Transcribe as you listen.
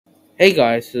Hey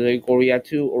guys, today we'll react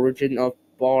to Origin of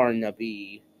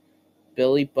Barnaby,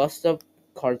 Billie bust up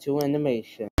cartoon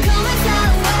animation.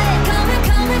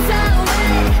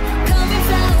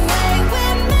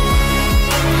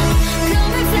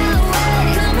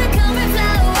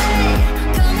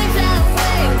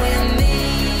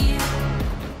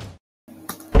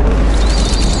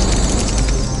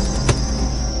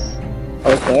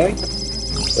 Okay,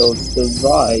 so the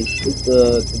device is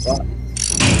the device.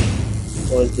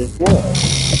 What is this wall?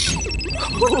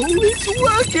 Oh, it's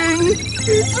working!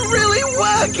 It's really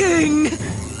working!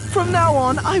 From now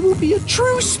on, I will be a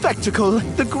true spectacle,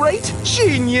 the great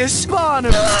genius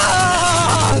Barnaby.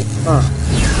 Huh.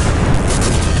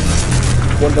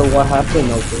 Wonder what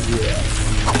happened over here.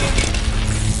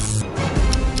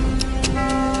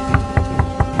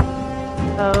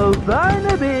 Oh,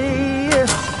 Barnaby!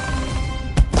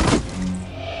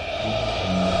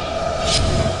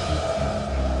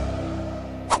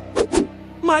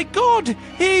 My God,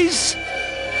 he's...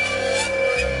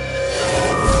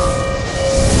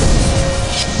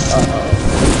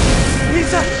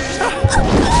 He's a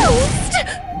ghost!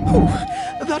 Oh,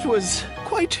 that was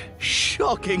quite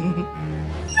shocking.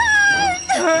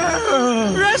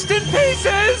 Rest in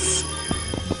pieces!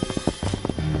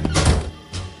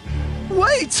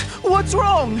 Wait, what's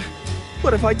wrong?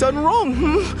 What have I done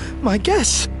wrong? My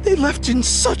guess, they left in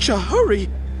such a hurry.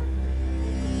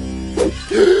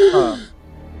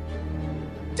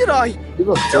 Did I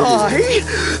die?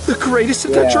 The greatest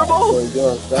adventure of all?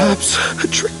 Perhaps a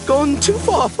trick gone too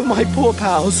far for my poor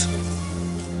pals.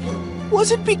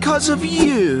 Was it because of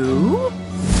you?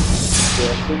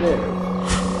 Yes, it is.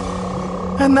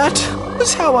 And that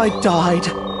was how I died.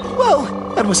 Well,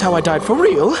 that was how I died for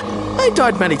real. I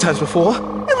died many times before,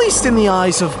 at least in the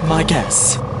eyes of my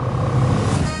guests.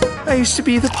 I used to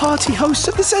be the party host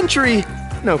of the century.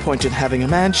 No point in having a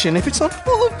mansion if it's not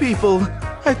full of people.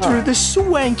 I threw the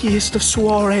swankiest of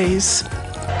soirees.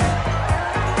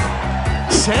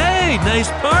 Say,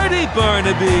 nice party,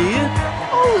 Barnaby.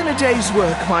 All in a day's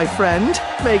work, my friend.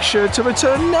 Make sure to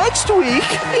return next week.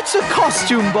 It's a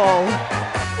costume ball.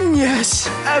 Yes,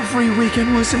 every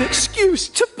weekend was an excuse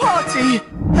to party.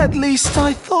 At least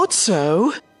I thought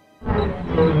so.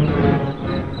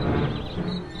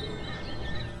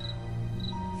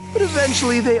 But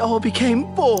eventually they all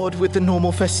became bored with the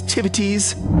normal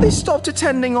festivities. They stopped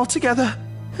attending altogether,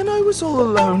 and I was all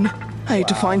alone. I had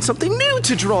to find something new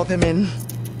to draw them in.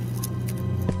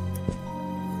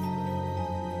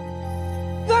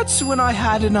 That's when I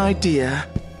had an idea.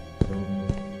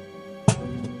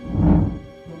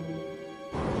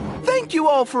 Thank you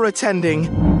all for attending.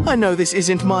 I know this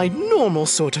isn't my normal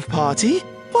sort of party,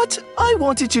 but I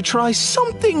wanted to try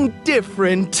something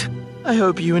different. I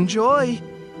hope you enjoy.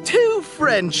 To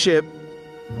friendship.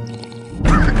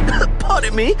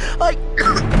 Pardon me,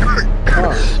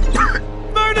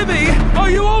 Barnaby, are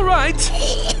you all right?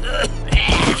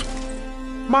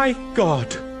 My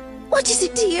God. What is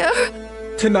it, dear?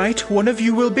 Tonight, one of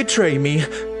you will betray me.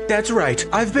 That's right,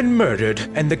 I've been murdered,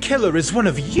 and the killer is one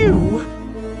of you.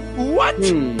 What?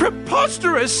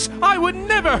 Preposterous! I would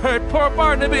never hurt poor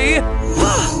Barnaby.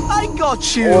 I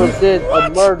got you. Or is it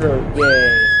a murder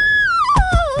game?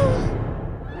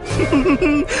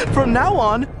 From now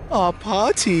on, our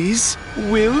parties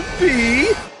will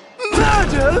be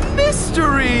murder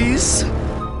mysteries.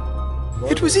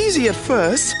 It was easy at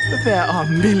first, but there are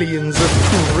millions of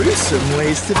gruesome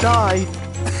ways to die.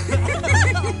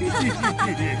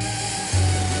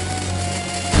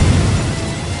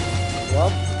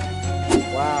 Well,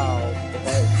 wow.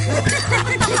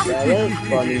 That is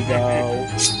funny though.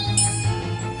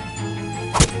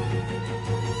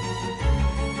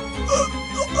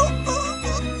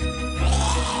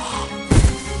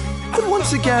 But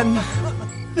once again,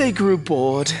 they grew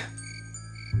bored.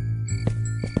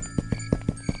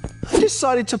 I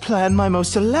decided to plan my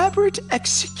most elaborate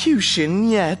execution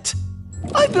yet.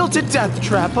 I built a death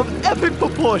trap of epic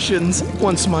proportions.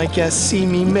 Once my guests see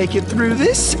me make it through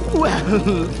this,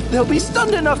 well, they'll be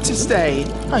stunned enough to stay.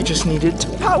 I just needed to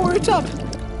power it up.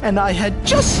 And I had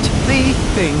just the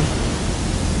thing.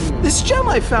 This gem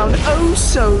I found oh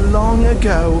so long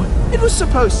ago. It was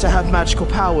supposed to have magical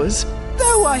powers.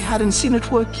 Though I hadn't seen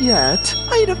it work yet,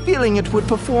 I had a feeling it would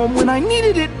perform when I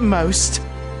needed it most.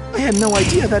 I had no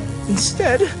idea that,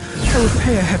 instead, I would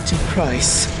pay a hefty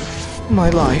price. My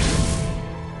life.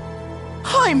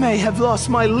 I may have lost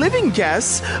my living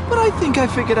guests, but I think I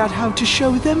figured out how to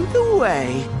show them the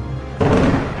way.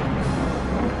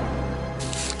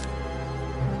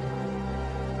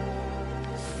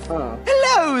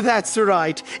 Hello Oh, that's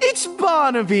right. It's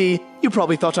Barnaby. You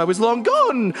probably thought I was long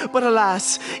gone, but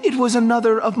alas, it was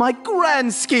another of my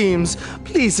grand schemes.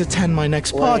 Please attend my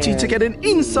next party to get an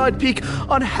inside peek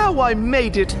on how I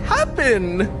made it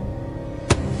happen.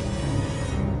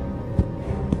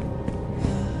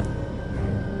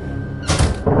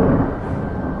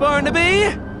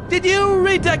 Barnaby, did you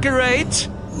redecorate?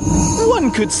 One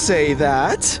could say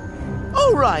that.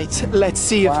 All right, let's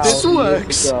see if this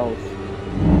works.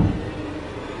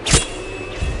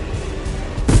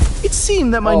 It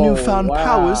seemed that my newfound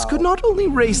powers could not only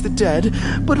raise the dead,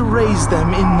 but raise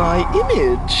them in my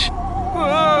image.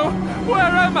 Oh, where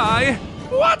am I?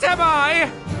 What am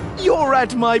I? You're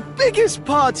at my biggest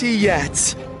party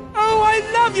yet. Oh, I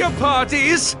love your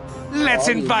parties. Let's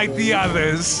invite the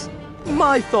others.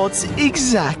 My thoughts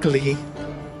exactly.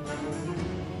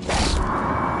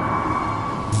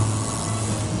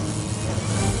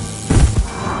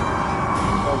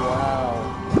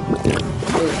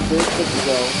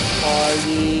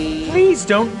 Please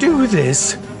don't do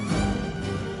this.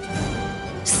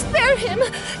 Spare him!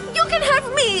 You can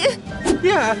have me!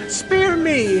 Yeah, spare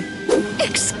me.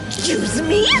 Excuse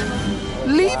me?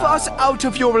 Leave us out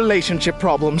of your relationship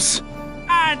problems.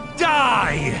 And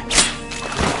die!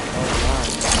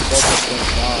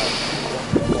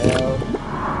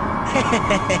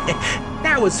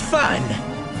 That was fun.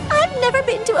 I've never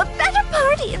been to a better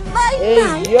party in my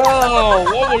life! Yo,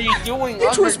 what were you doing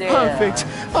It was perfect.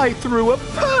 I threw a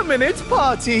permanent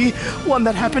party, one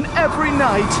that happened every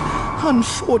night.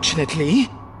 Unfortunately,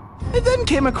 I then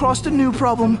came across a new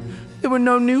problem. There were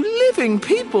no new living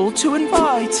people to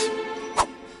invite.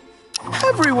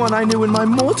 Everyone I knew in my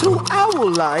mortal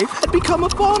owl life had become a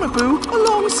Barnaboo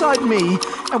alongside me,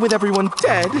 and with everyone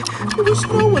dead, there was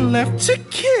no one left to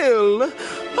kill.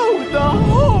 Oh, the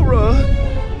horror!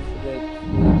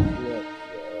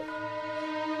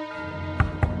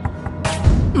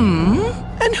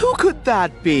 And who could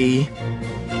that be?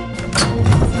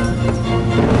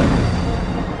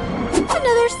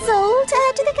 Another soul to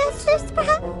add to the guest list,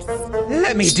 perhaps?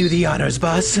 Let me do the honors,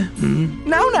 boss.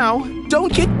 Now,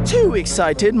 don't get too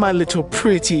excited, my little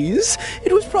pretties.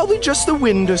 It was probably just the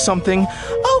wind or something.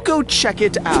 I'll go check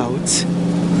it out.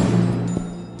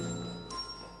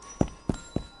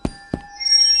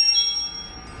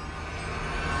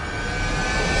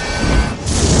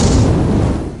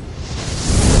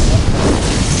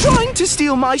 Trying to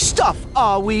steal my stuff,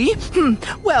 are we?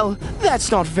 Well, that's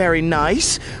not very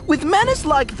nice. With manners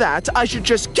like that, I should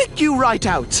just kick you right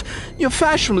out. You're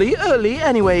fashionably early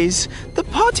anyways. The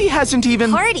party hasn't even...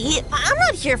 Party? I'm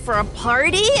not here for a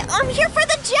party. I'm here for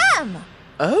the gem.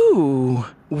 Oh,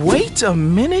 wait a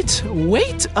minute.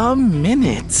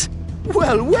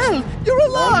 Well, you're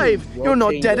alive. You're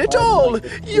not dead at all.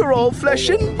 You're all flesh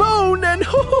and bone and...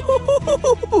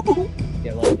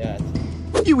 Yeah, like that.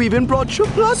 You even brought your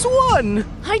 +1.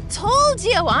 I told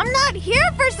you, I'm not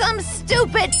here for some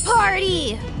stupid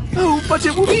party. Oh, but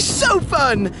it will be so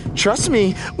fun. Trust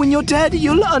me, when you're dead,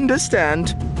 you'll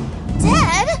understand.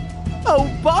 Dead? Oh,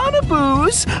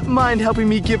 Barnaboos, mind helping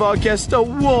me give our guest a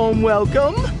warm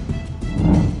welcome?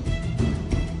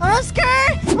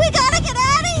 Oscar, we gotta get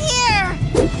out of here.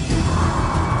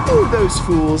 Oh, those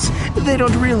fools. They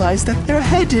don't realize that they're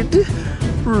headed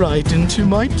right into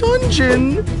my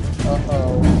dungeon.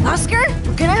 Oscar,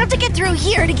 we're gonna have to get through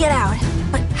here to get out.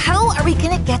 But how are we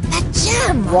gonna get that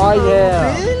gem? Why,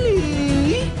 yeah.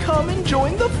 Billie, come and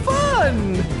join the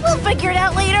fun. We'll figure it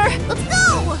out later. Let's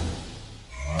go!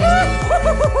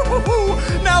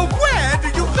 Now where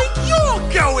do you think you're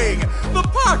going? The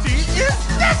party is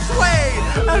this way!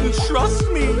 And trust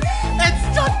me, it's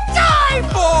to die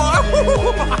for!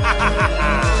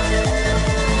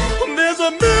 There's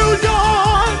a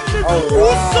million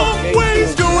gruesome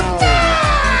ways to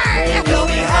die! We'll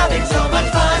be having so much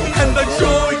fun! And I'm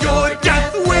sure your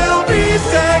death will be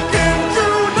second to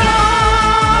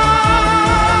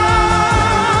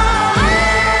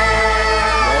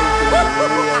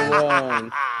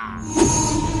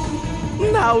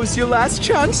none! Now's your last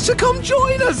chance to come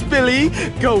join us, Billie.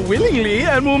 Go willingly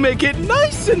and we'll make it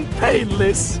nice and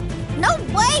painless. No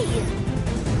way!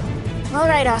 All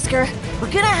right, Oscar,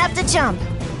 we're gonna have to jump.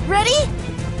 Ready?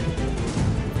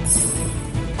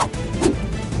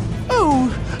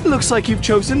 Oh, looks like you've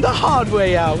chosen the hard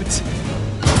way out.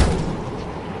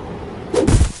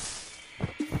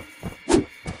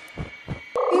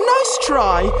 Nice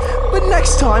try, but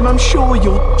next time I'm sure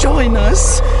you'll join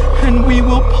us, and we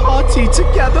will party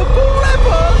together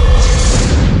forever.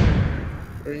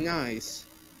 Very nice.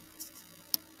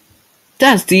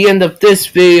 That's the end of this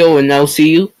video, and I'll see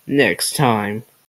you next time.